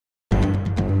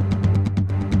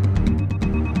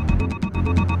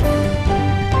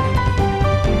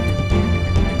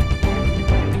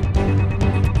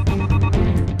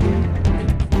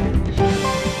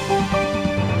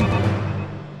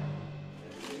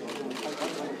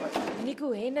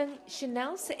Nico Henning,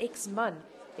 Chanélle se ex-man,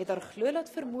 het haar glo laat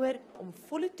vermoor om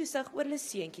volle toesig oor hulle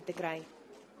seentjie te kry.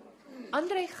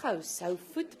 André Gouws hou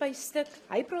voet by stuk.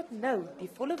 Hy praat nou die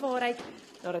volle waarheid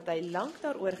nadat hy lank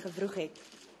daaroor gewroeg het.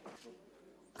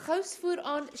 Gouws voer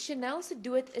aan Chanélle se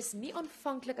dood is nie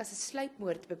aanvanklik as 'n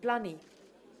sluipmoord beplan nie.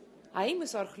 Hy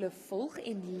moes haar glo volg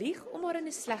en lieg om haar in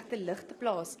 'n slegte lig te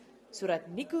plaas, sodat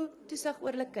Nico toesig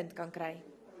oor hulle kind kan kry.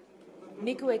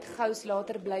 Nico het Gouws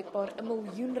later blykbaar R1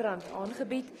 miljoen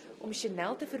aangebied om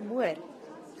Chanélle te vermoor.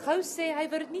 Gouws sê hy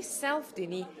wou dit nie self doen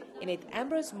nie en het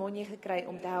Ambrose Monje gekry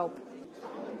om te help.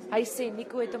 Hy sê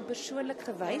Nico het hom persoonlik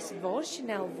gewys waar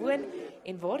Chanélle woon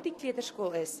en waar die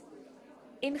kleuterskool is.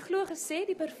 En glo gesê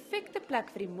die perfekte plek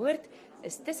vir die moord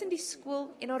is tussen die skool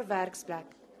en haar werksplek.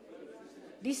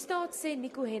 Die staat sê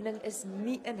Nico Henning is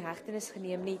nie in hegtenis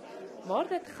geneem nie, maar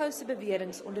dat Gouws se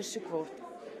beweringe ondersoek word.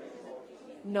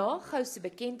 Na Gouws se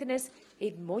bekentenis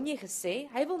het Monje gesê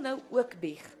hy wil nou ook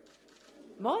bieg,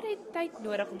 maar het tyd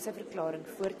nodig om sy verklaring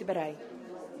voor te berei.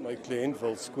 My kliënt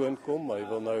wil skoon kom, hy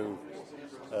wil nou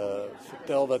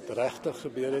vertel wat regtig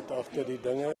gebeur het agter die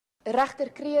dinge. Regter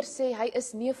Kreer sê hy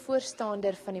is nie 'n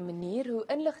voorstander van die manier hoe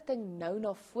inligting nou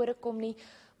na vore kom nie,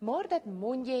 maar dat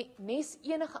Monje nes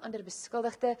enige ander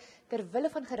beskuldigde ter wille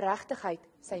van geregtigheid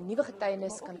sy nuwe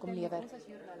getuienis kan kom lewer.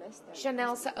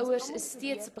 Chanélle se ouers is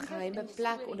steeds op 'n geheime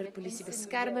plek onder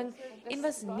polisiebeskerming en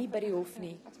was nie by die hof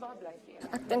nie.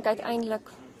 Ek dink uiteindelik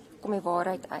kom die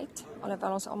waarheid uit,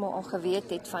 alhoewel ons almal al geweet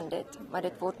het van dit, maar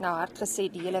dit word nou hard gesê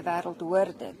die hele wêreld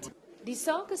hoor dit. Die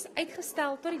saak is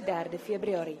uitgestel tot die 3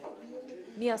 Februarie.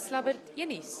 Mia Slabbert,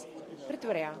 enigiets,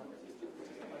 Pretoria.